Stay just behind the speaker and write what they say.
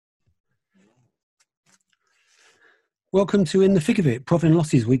Welcome to In the Thick of It, Profit and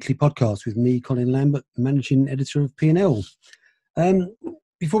Losses weekly podcast with me, Colin Lambert, managing editor of P&L.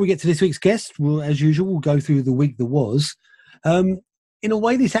 Before we get to this week's guest, as usual, we'll go through the week that was. In a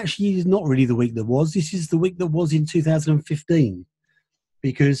way, this actually is not really the week that was. This is the week that was in 2015,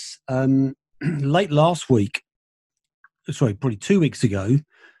 because late last week, probably 2 weeks ago,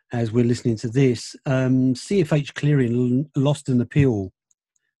 as we're listening to this, CFH Clearing lost an appeal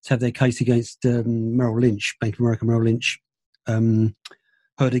to have their case against Merrill Lynch, Bank of America Merrill Lynch,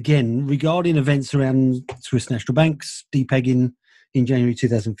 heard again regarding events around Swiss National Bank's depegging in January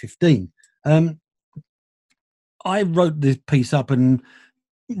 2015. I wrote this piece up and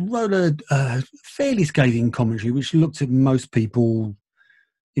wrote a fairly scathing commentary, which looked at most people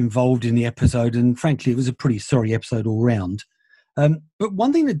involved in the episode, and frankly, it was a pretty sorry episode all round. But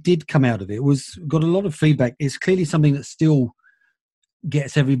one thing that did come out of it got a lot of feedback. It's clearly something that still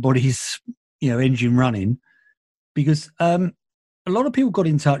gets everybody's engine running, because a lot of people got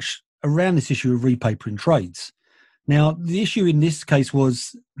in touch around this issue of repapering trades. Now, the issue in this case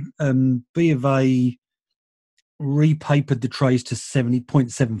was B of A repapered the trades to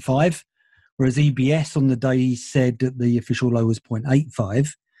 70.75, whereas EBS on the day said that the official low was 0.85,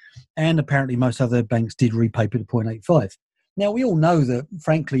 and apparently most other banks did repaper to 0.85. Now, we all know that,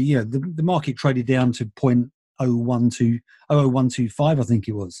 frankly, the market traded down to 0.0125, I think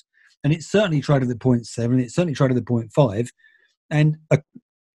it was. And it certainly traded at 0.7, it certainly traded at 0.5. And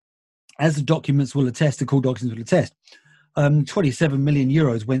as the documents will attest, the call documents will attest, 27 million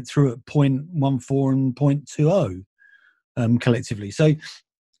euros went through at 0.14 and 0.20 collectively. So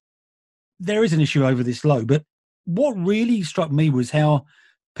there is an issue over this low. But what really struck me was how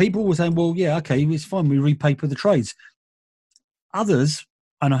people were saying, well, yeah, okay, it's fine, we repaper the trades. Others,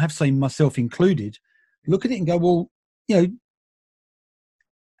 and I have to say myself included, look at it and go, well,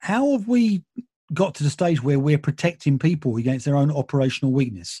 how have we got to the stage where we're protecting people against their own operational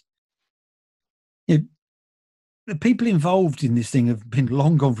weakness? The people involved in this thing have been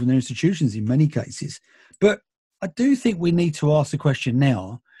long gone from their institutions in many cases. But I do think we need to ask the question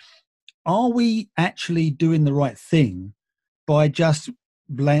now, are we actually doing the right thing by just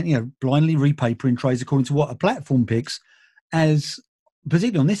blindly repapering trades according to what a platform picks as,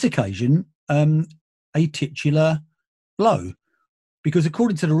 particularly on this occasion, a titular low? Because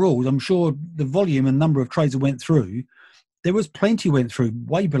according to the rules, I'm sure the volume and number of trades that went through, there was plenty went through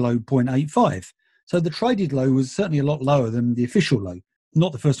way below 0.85. So the traded low was certainly a lot lower than the official low.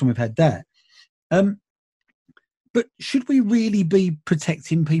 Not the first time we've had that. But should we really be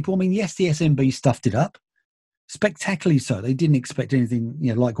protecting people? I mean, yes, the SNB stuffed it up, spectacularly so. They didn't expect anything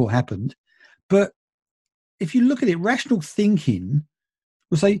like what happened. But if you look at it, rational thinking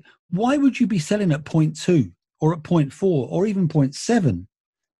will say, why would you be selling at 0.2 or at 0.4 or even 0.7?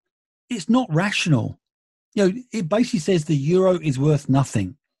 It's not rational. It basically says the euro is worth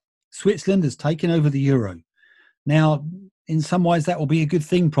nothing. Switzerland has taken over the euro. Now, in some ways, that will be a good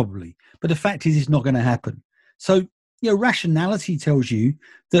thing probably. But the fact is, it's not going to happen. So, rationality tells you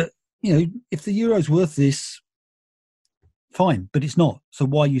that, if the euro is worth this, fine, but it's not. So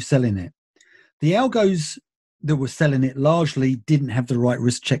why are you selling it? The algos that were selling it largely didn't have the right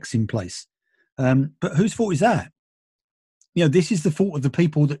risk checks in place. But whose fault is that? This is the fault of the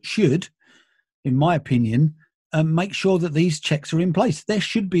people that should, in my opinion, make sure that these checks are in place. There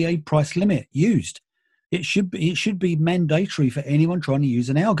should be a price limit used. It should be mandatory for anyone trying to use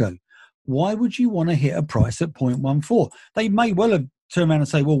an algo. Why would you want to hit a price at 0.14? They may well have turned around and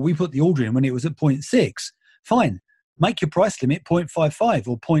say, well, we put the order in when it was at 0.6. Fine. Make your price limit 0.55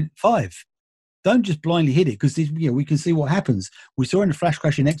 or 0.5. Don't just blindly hit it, because we can see what happens. We saw in the flash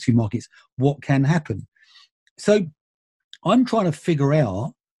crash in equity markets what can happen. So I'm trying to figure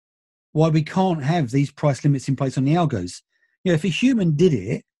out why we can't have these price limits in place on the algos. If a human did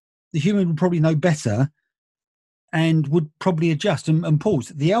it, the human would probably know better and would probably adjust and pause.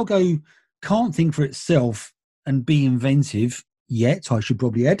 The algo can't think for itself and be inventive yet, I should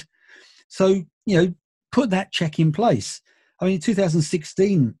probably add. So, put that check in place. I mean, in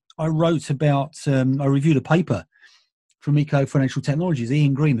 2016, I wrote about, I reviewed a paper from Eco Financial Technologies.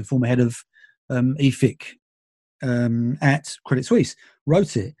 Ian Green, the former head of EFIC at Credit Suisse,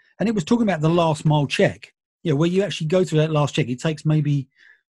 wrote it. And it was talking about the last mile check, where you actually go through that last check. It takes maybe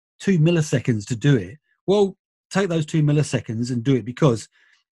 2 milliseconds to do it. Well, take those 2 milliseconds and do it, because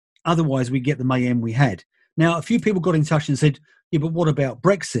otherwise we get the mayhem we had. Now, a few people got in touch and said, yeah, but what about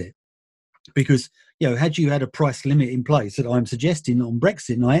Brexit? Because, had you had a price limit in place that I'm suggesting on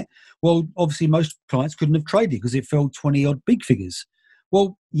Brexit night, well, obviously most clients couldn't have traded because it fell 20 odd big figures.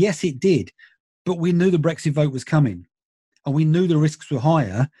 Well, yes, it did. But we knew the Brexit vote was coming and we knew the risks were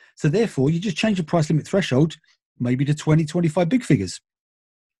higher. So therefore, you just change the price limit threshold, maybe to 20, 25 big figures.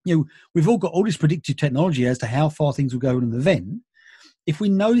 We've all got all this predictive technology as to how far things will go in an event. If we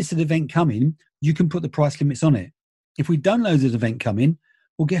notice an event coming, you can put the price limits on it. If we don't know there's an event coming,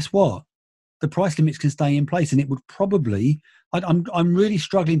 well, guess what? The price limits can stay in place, and it would probably. I'm really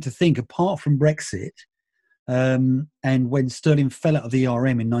struggling to think, apart from Brexit, and when sterling fell out of the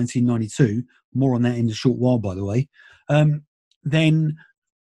ERM in 1992. More on that in a short while, by the way. Then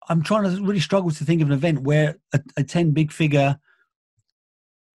I'm trying to really struggle to think of an event where a 10 big figure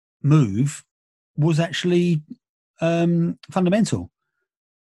move was actually fundamental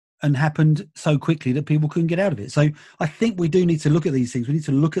and happened so quickly that people couldn't get out of it. So I think we do need to look at these things. We need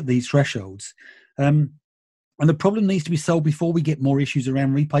to look at these thresholds. And the problem needs to be solved before we get more issues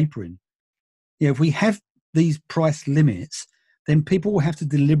around repapering. If we have these price limits, then people will have to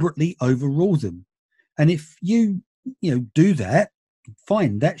deliberately overrule them. And if you do that,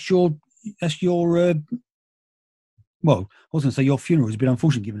 fine. That's your well, I was going to say your funeral is a bit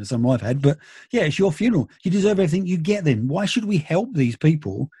unfortunate given the son I've had, but yeah, it's your funeral. You deserve everything you get then. Why should we help these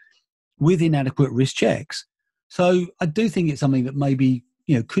people with inadequate risk checks? So I do think it's something that maybe,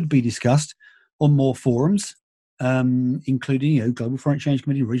 could be discussed on more forums, including, Global Foreign Exchange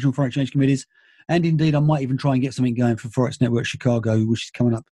Committee, Regional Foreign Exchange Committees, and indeed I might even try and get something going for Forex Network Chicago, which is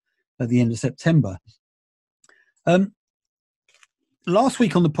coming up at the end of September. Last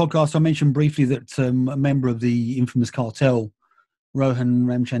week on the podcast, I mentioned briefly that a member of the infamous cartel, Rohan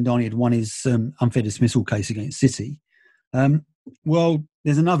Ramchandani, had won his unfair dismissal case against Citi. Well,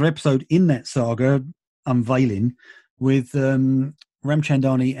 there's another episode in that saga unveiling with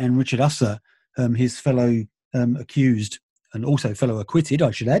Ramchandani and Richard Usser, his fellow accused and also fellow acquitted, I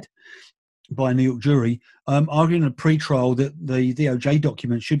should add, by a New York jury, arguing in a pre-trial that the DOJ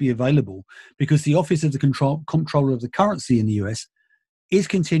document should be available because the Office of the Comptroller of the Currency in the US is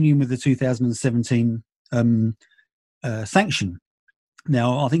continuing with the 2017 sanction.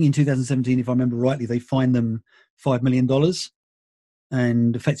 Now, I think in 2017, if I remember rightly, they fined them $5 million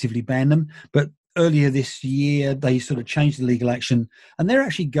and effectively banned them. But earlier this year, they sort of changed the legal action, and they're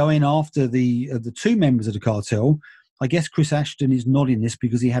actually going after the two members of the cartel. I guess Chris Ashton is not in this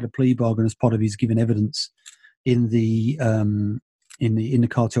because he had a plea bargain as part of his given evidence in the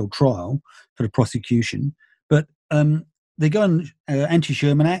cartel trial for the prosecution. But they go on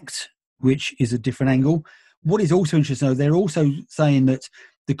Anti-Sherman Act, which is a different angle. What is also interesting, though, they're also saying that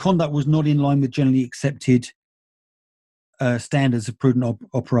the conduct was not in line with generally accepted standards of prudent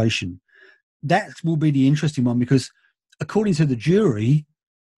operation. That will be the interesting one because, according to the jury,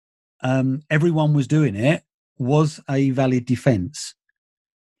 everyone was doing it was a valid defence.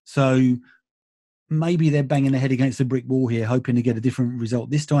 So maybe they're banging their head against a brick wall here, hoping to get a different result.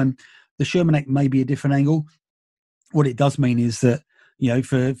 This time, the Sherman Act may be a different angle. What it does mean is that,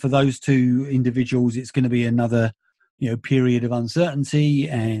 for those two individuals, it's going to be another, period of uncertainty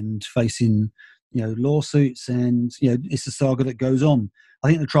and facing, lawsuits, and, it's a saga that goes on. I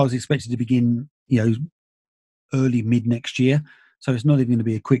think the trial is expected to begin, early mid next year. So it's not even going to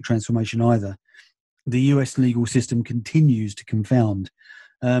be a quick transformation either. The US legal system continues to confound.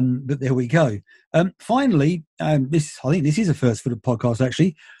 But there we go. Finally, I think this is a first for the podcast,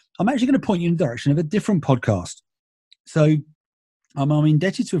 actually. I'm actually going to point you in the direction of a different podcast. So I'm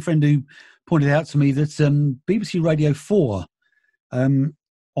indebted to a friend who pointed out to me that BBC Radio 4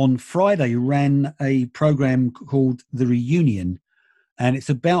 on Friday ran a program called The Reunion, and it's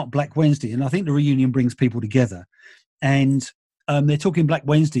about Black Wednesday. And I think The Reunion brings people together. And they're talking Black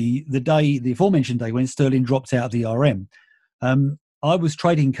Wednesday, the aforementioned day when sterling dropped out of the RM. I was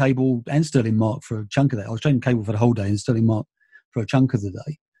trading cable and sterling mark for a chunk of that. I was trading cable for the whole day and sterling mark for a chunk of the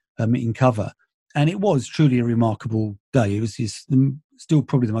day in cover. And it was truly a remarkable day. It was still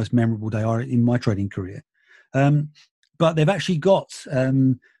probably the most memorable day in my trading career. But they've actually got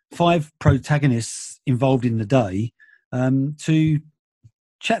 5 protagonists involved in the day to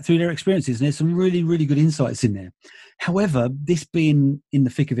chat through their experiences. And there's some really, really good insights in there. However, this being in the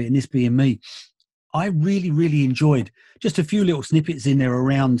thick of it and this being me, I really, really enjoyed just a few little snippets in there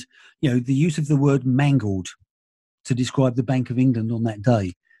around, the use of the word mangled to describe the Bank of England on that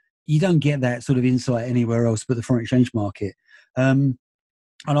day. You don't get that sort of insight anywhere else but the foreign exchange market. And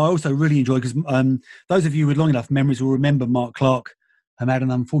I also really enjoyed, because those of you with long enough memories will remember Mark Clark had an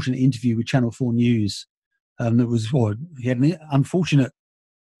unfortunate interview with Channel 4 News. He had an unfortunate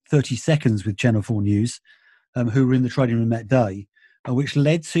 30 seconds with Channel 4 News, who were in the trading room that day, which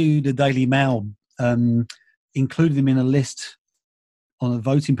led to the Daily Mail including him in a list on a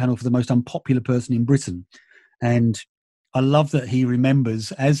voting panel for the most unpopular person in Britain. And I love that he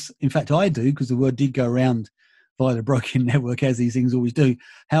remembers, as in fact I do, because the word did go around via the broken network, as these things always do,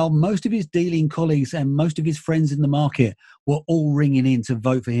 how most of his dealing colleagues and most of his friends in the market were all ringing in to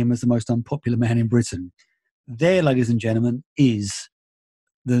vote for him as the most unpopular man in Britain. There, ladies and gentlemen, is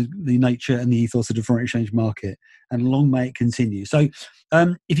the nature and the ethos of the foreign exchange market, and long may it continue. So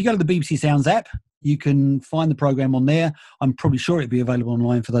if you go to the BBC Sounds app, you can find the program on there. I'm probably sure it'll be available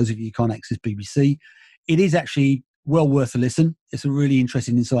online for those of you who can't access BBC. It is actually well worth a listen. It's a really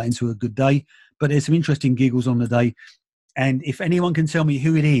interesting insight into a good day, but there's some interesting giggles on the day. And if anyone can tell me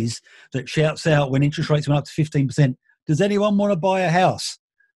who it is that shouts out when interest rates went up to 15%, does anyone want to buy a house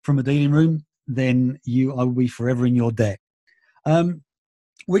from a dealing room? Then I will be forever in your debt.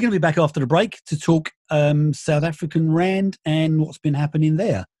 We're going to be back after the break to talk South African Rand and what's been happening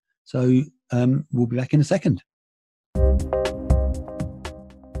there. So we'll be back in a second.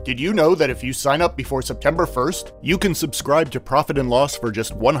 Did you know that if you sign up before September 1st, you can subscribe to Profit and Loss for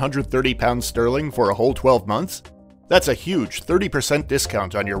just £130 sterling for a whole 12 months? That's a huge 30%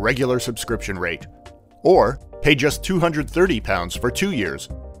 discount on your regular subscription rate. Or pay just £230 for 2 years.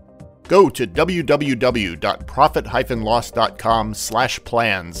 Go to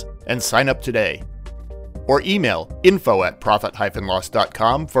www.profit-loss.com/plans and sign up today. Or email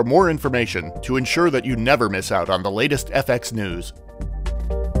info@profit-loss.com for more information to ensure that you never miss out on the latest FX news.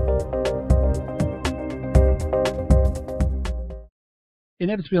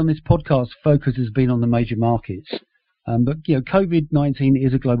 Inevitably on this podcast, focus has been on the major markets. But, COVID-19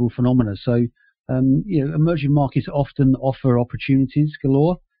 is a global phenomenon. So, emerging markets often offer opportunities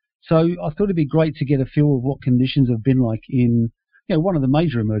galore. So I thought it'd be great to get a feel of what conditions have been like in, one of the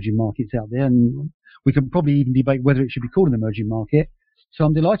major emerging markets out there. And we can probably even debate whether it should be called an emerging market. So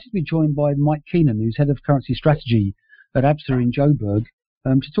I'm delighted to be joined by Mike Keenan, who's head of currency strategy at ABSA in Joburg,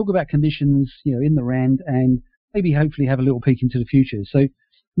 to talk about conditions, in the Rand and maybe hopefully have a little peek into the future. So,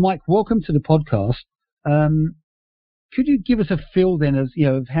 Mike, welcome to the podcast. Could you give us a feel then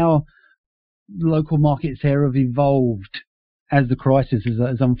of how local markets there have evolved as the crisis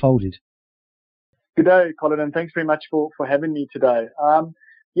has unfolded? Good day, Colin, and thanks very much for having me today.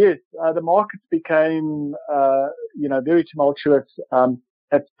 Yes, the markets became, very tumultuous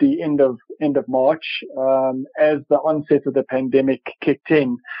at the end of March as the onset of the pandemic kicked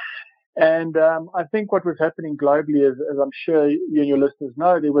in. And I think what was happening globally is, as I'm sure you and your listeners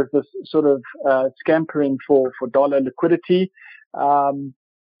know, there was this sort of scampering for dollar liquidity, and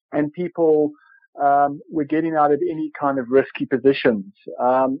people were getting out of any kind of risky positions.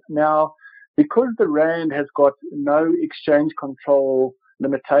 Now, because the Rand has got no exchange control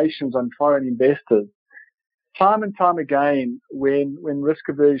limitations on foreign investors, time and time again, when risk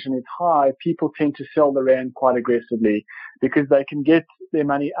aversion is high, people tend to sell the Rand quite aggressively because they can get their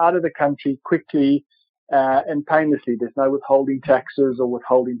money out of the country quickly and painlessly. There's no withholding taxes or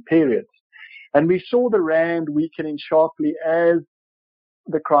withholding periods. And we saw the Rand weakening sharply as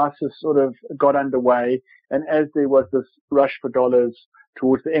the crisis sort of got underway and as there was this rush for dollars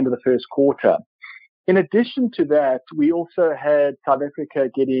towards the end of the first quarter. In addition to that, we also had South Africa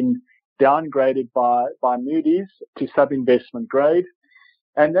getting downgraded by Moody's to sub-investment grade.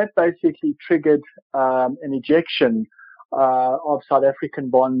 And that basically triggered an ejection of South African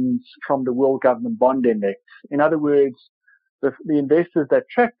bonds from the World Government Bond Index. In other words, the investors that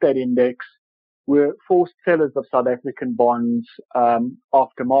tracked that index were forced sellers of South African bonds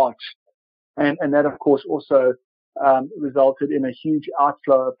after March. And that, of course, also resulted in a huge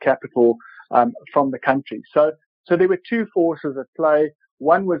outflow of capital from the country. So there were two forces at play.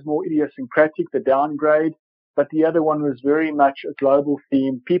 One was more idiosyncratic, the downgrade, but the other one was very much a global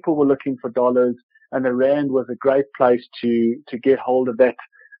theme. People were looking for dollars, and the Rand was a great place to get hold of that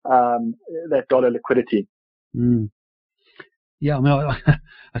dollar liquidity. Mm. Yeah, I mean, I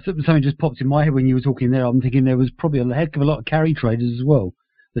thought something just popped in my head when you were talking there. I'm thinking there was probably a heck of a lot of carry traders as well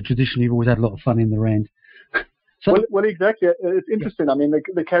that traditionally have always had a lot of fun in the Rand. Well, exactly. It's interesting. I mean,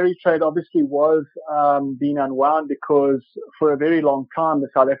 the carry trade obviously was being unwound because for a very long time, the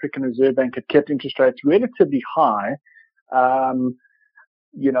South African Reserve Bank had kept interest rates relatively high. But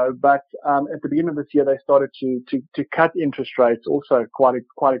at the beginning of this year, they started to cut interest rates also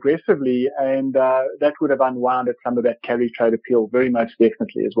quite aggressively, and that would have unwound some of that carry trade appeal very much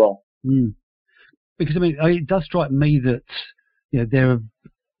definitely as well. Mm. Because, I mean, it does strike me that, there are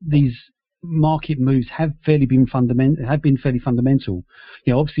these market moves have been fairly fundamental.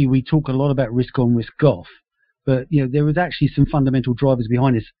 Obviously we talk a lot about risk on, risk off, but there was actually some fundamental drivers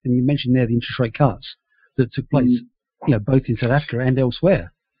behind this. And you mentioned there the interest rate cuts that took place, both in South Africa and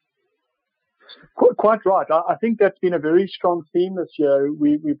elsewhere. Quite right. I think that's been a very strong theme this year.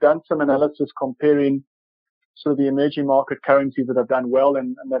 We've done some analysis comparing sort of the emerging market currencies that have done well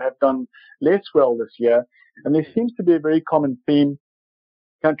and that have done less well this year. And there seems to be a very common theme.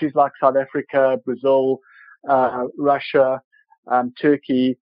 Countries like South Africa, Brazil, Russia,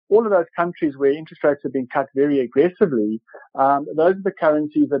 Turkey, all of those countries where interest rates have been cut very aggressively, those are the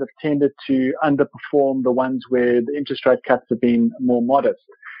currencies that have tended to underperform the ones where the interest rate cuts have been more modest.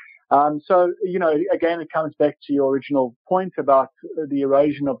 So, again, it comes back to your original point about the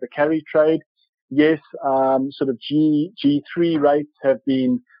erosion of the carry trade. Yes, sort of G3 rates have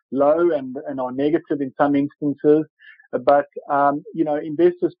been low and are negative in some instances. But,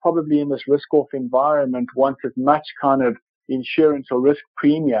 investors probably in this risk-off environment want as much kind of insurance or risk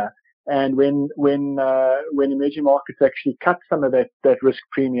premia. And when emerging markets actually cut some of that risk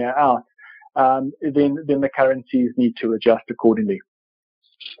premia out, then the currencies need to adjust accordingly.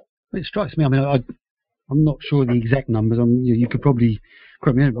 It strikes me, I mean, I'm not sure the exact numbers. You could probably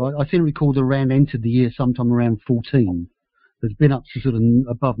correct me, but I seem to recall the rand entered the year sometime around 14. It's been up to sort of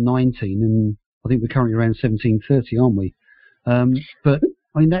above 19, and I think we're currently around 17.30, aren't we? But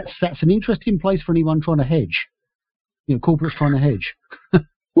I mean, that's an interesting place for anyone trying to hedge. Corporates trying to hedge.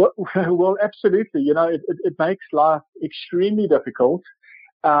 Well, absolutely. It makes life extremely difficult.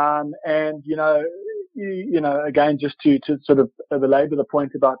 And again, just to sort of belabor the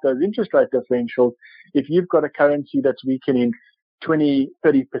point about those interest rate differentials, if you've got a currency that's weakening 20,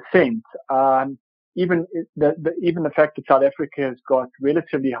 30%, even the fact that South Africa has got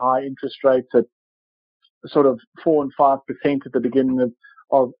relatively high interest rates at sort of 4 and 5% at the beginning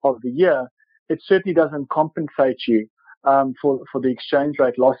of the year, it certainly doesn't compensate you for the exchange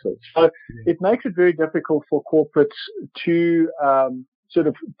rate losses. So it makes it very difficult for corporates to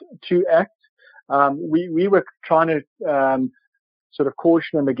act. We were trying to sort of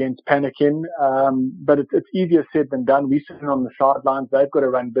caution them against panicking, but it's easier said than done. We're sitting on the sidelines. They've got to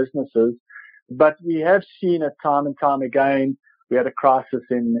run businesses. But we have seen it time and time again. We had a crisis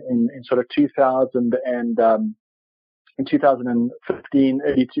in sort of 2000 and in 2015,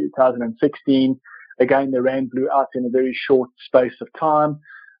 early 2016. Again, the rand blew out in a very short space of time.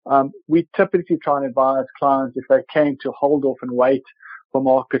 We typically try and advise clients, if they can, to hold off and wait for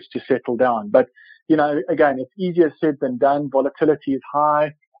markets to settle down. But, again, it's easier said than done. Volatility is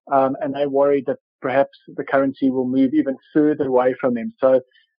high, and they worry that perhaps the currency will move even further away from them. So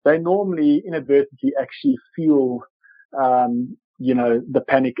they normally inadvertently actually fuel, the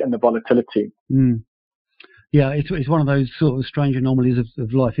panic and the volatility. Mm. Yeah, it's one of those sort of strange anomalies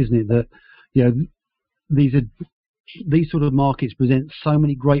of life, isn't it? That, these sort of markets present so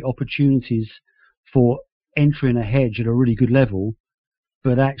many great opportunities for entering a hedge at a really good level,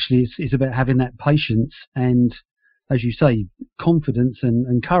 but actually it's about having that patience and, as you say, confidence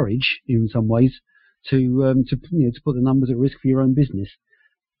and courage in some ways to put the numbers at risk for your own business.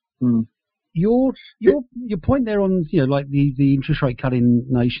 Mm. Your point there on like the interest rate cutting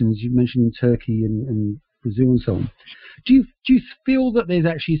nations you mentioned, Turkey and Brazil and so on. Do you feel that there's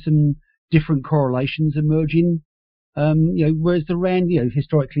actually some different correlations emerging? Whereas the rand,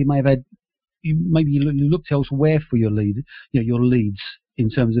 historically may have had, maybe you looked elsewhere for your leads in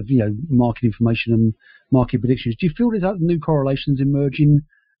terms of market information and market predictions. Do you feel there's new correlations emerging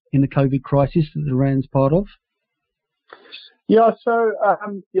in the COVID crisis that the rand's part of? Yeah, so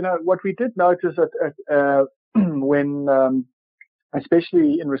what we did notice when,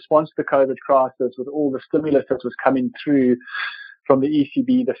 especially in response to the COVID crisis, with all the stimulus that was coming through from the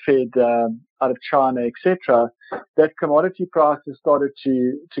ECB, the Fed, out of China, etc., that commodity prices started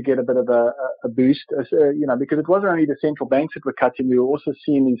to get a bit of a boost, because it wasn't only the central banks that were cutting, we were also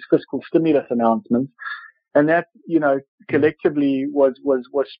seeing these fiscal stimulus announcements, and that, collectively was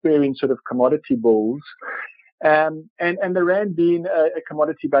spurring sort of commodity bulls. And the rand being a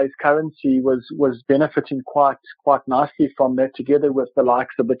commodity-based currency was benefiting quite nicely from that, together with the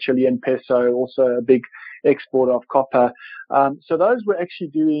likes of the Chilean peso, also a big exporter of copper. So those were actually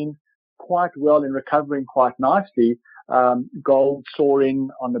doing quite well and recovering quite nicely. Gold soaring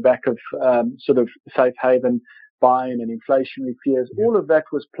on the back of sort of safe haven buying and inflationary fears. All of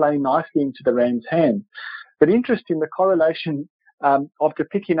that was playing nicely into the rand's hand. But interesting, the correlation after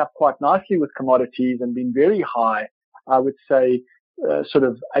picking up quite nicely with commodities and being very high, I would say sort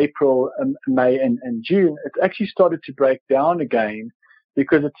of April, May and June, it actually started to break down again,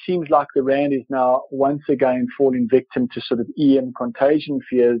 because it seems like the rand is now once again falling victim to sort of EM contagion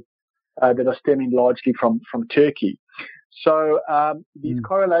fears that are stemming largely from Turkey. So these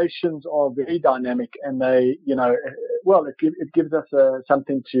correlations are very dynamic, and they, it gives us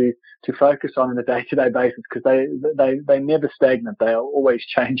something to focus on a day-to-day basis, because they never stagnant. They are always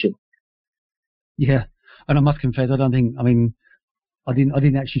changing. Yeah, and I must confess, I didn't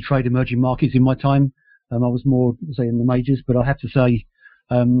actually trade emerging markets in my time. I was more, say, in the majors, but I have to say,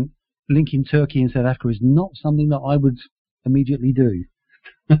 linking Turkey and South Africa is not something that I would immediately do.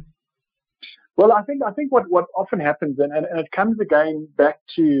 Well, I think what often happens, and it comes again back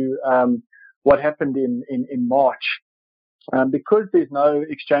to what happened in March, because there's no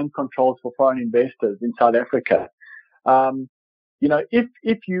exchange controls for foreign investors in South Africa.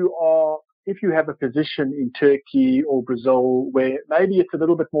 If you have a position in Turkey or Brazil where maybe it's a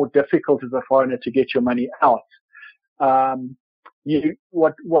little bit more difficult as a foreigner to get your money out,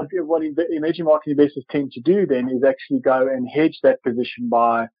 what emerging market investors tend to do then is actually go and hedge that position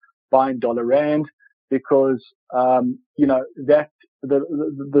by buying dollar rand, because that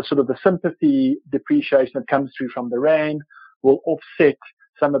the sort of the sympathy depreciation that comes through from the rand will offset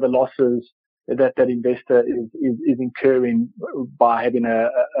some of the losses that investor is incurring by having a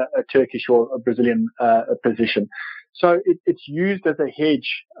Turkish or a Brazilian position. So it's used as a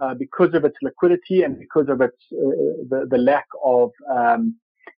hedge because of its liquidity and because of its the lack of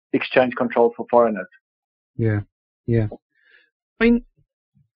exchange control for foreigners. Yeah. I mean,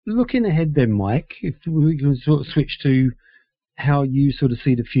 looking ahead then, Mike, if we can sort of switch to how you sort of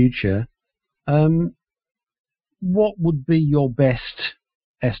see the future, what would be your best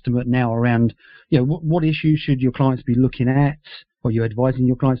estimate now around, what issues should your clients be looking at, or you're advising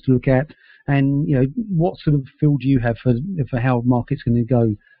your clients to look at, and what sort of feel do you have for how market's going to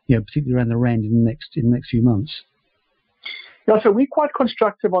go, particularly around the rand in the next few months? Yeah, so we're quite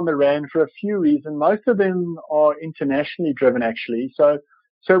constructive on the rand for a few reasons. Most of them are internationally driven, actually.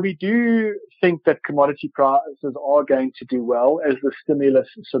 So we do think that commodity prices are going to do well as the stimulus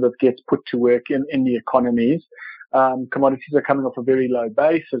sort of gets put to work in the economies. Commodities are coming off a very low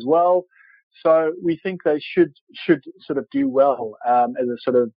base as well. So we think they should sort of do well as a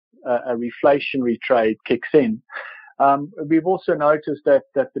sort of a reflationary trade kicks in. We've also noticed that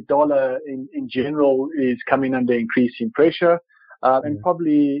the dollar in general is coming under increasing pressure. And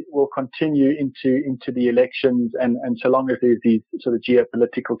probably will continue into the elections, and so long as there's these sort of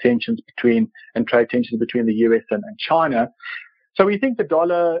geopolitical tensions and trade tensions between the US and China. So we think the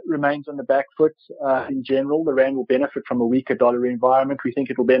dollar remains on the back foot in general. The rand will benefit from a weaker dollar environment. We think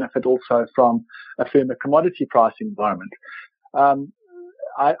it will benefit also from a firmer commodity price environment.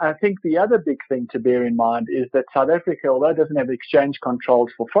 I think the other big thing to bear in mind is that South Africa, although it doesn't have exchange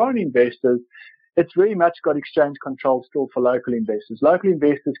controls for foreign investors, it's very much got exchange control still for local investors. Local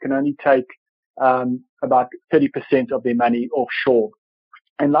investors can only take about 30% of their money offshore.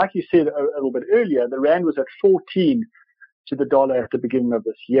 And like you said a little bit earlier, the rand was at 14 to the dollar at the beginning of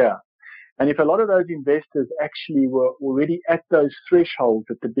this year. And if a lot of those investors actually were already at those thresholds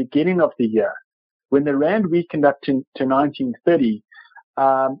at the beginning of the year, when the rand weakened up to 1930,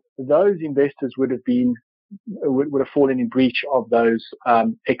 those investors would have fallen in breach of those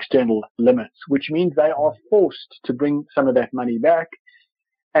external limits, which means they are forced to bring some of that money back.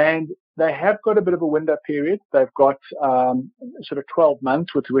 And they have got a bit of a window period. They've got sort of 12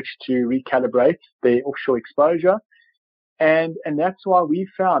 months with which to recalibrate their offshore exposure. And that's why we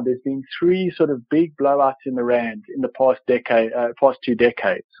found there's been three sort of big blowouts in the rand in the past 2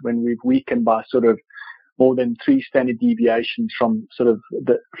 decades, when we've weakened by sort of more than 3 standard deviations from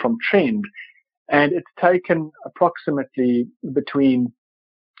trend. And it's taken approximately between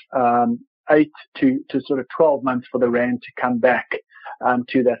 8 to sort of 12 months for the rand to come back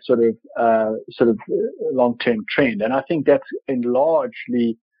to that sort of long-term trend. And I think that's in large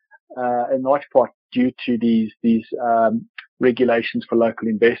part due to these regulations for local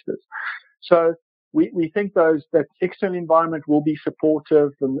investors. So we think that external environment will be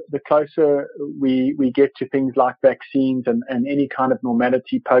supportive. The closer we get to things like vaccines and any kind of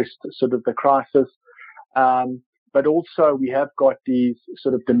normality post sort of the crisis. But also we have got these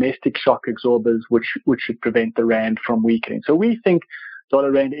sort of domestic shock absorbers which should prevent the rand from weakening. So we think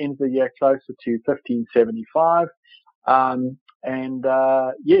dollar rand ends the year closer to 15.75.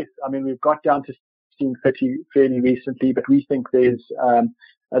 Yes, I mean, we've got down to 16.30 fairly recently, but we think there's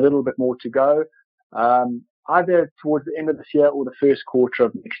a little bit more to go. Either towards the end of this year or the first quarter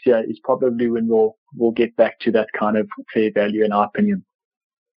of next year is probably when we'll get back to that kind of fair value, in our opinion.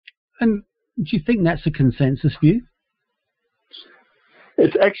 And do you think that's a consensus view?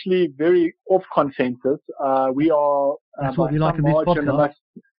 It's actually very off consensus. We are. That's what we like in this podcast.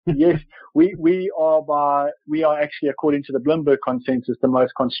 Yes, we are actually, according to the Bloomberg consensus, the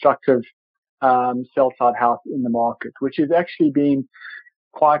most constructive sell side house in the market, which has actually been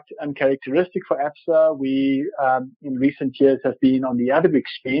quite uncharacteristic for Absa. We, in recent years, have been on the other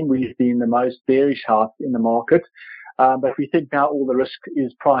extreme. We've been the most bearish house in the market. But we think now all the risk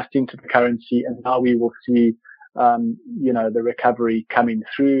is priced into the currency, and now we will see the recovery coming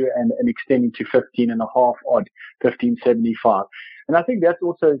through and extending to 15.5 odd, 15.75. And I think that's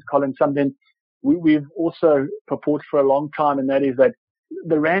also, Colin, something we've also purported for a long time, and that is that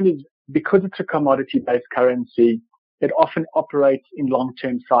the rand is, because it's a commodity-based currency, it often operates in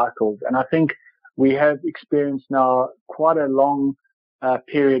long-term cycles. And I think we have experienced now quite a long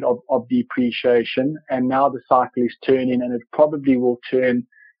period of depreciation, and now the cycle is turning, and it probably will turn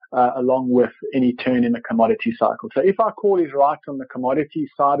along with any turn in the commodity cycle. So if our call is right on the commodity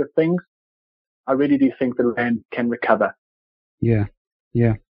side of things, I really do think the rand can recover. Yeah.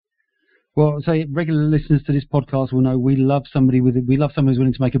 Well, so regular listeners to this podcast will know we love somebody who's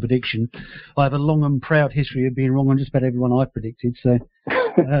willing to make a prediction. I have a long and proud history of being wrong on just about everyone I've predicted. So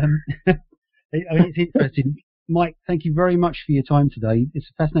it's interesting. Mike, thank you very much for your time today. It's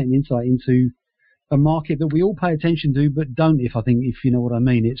a fascinating insight into a market that we all pay attention to, but don't, if you know what I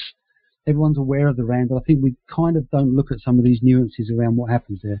mean. It's everyone's aware of the rand, but I think we kind of don't look at some of these nuances around what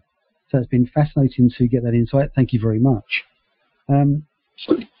happens there. So it's been fascinating to get that insight. Thank you very much.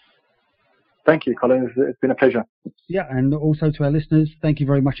 Thank you, Colin. It's been a pleasure. Yeah, and also to our listeners, thank you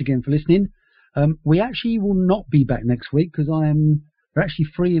very much again for listening. We actually will not be back next week because we're actually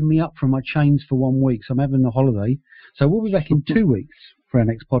freeing me up from my chains for 1 week, so I'm having a holiday. So we'll be back in 2 weeks for our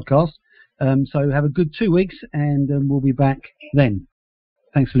next podcast. So have a good 2 weeks, and we'll be back then.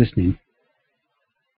 Thanks for listening.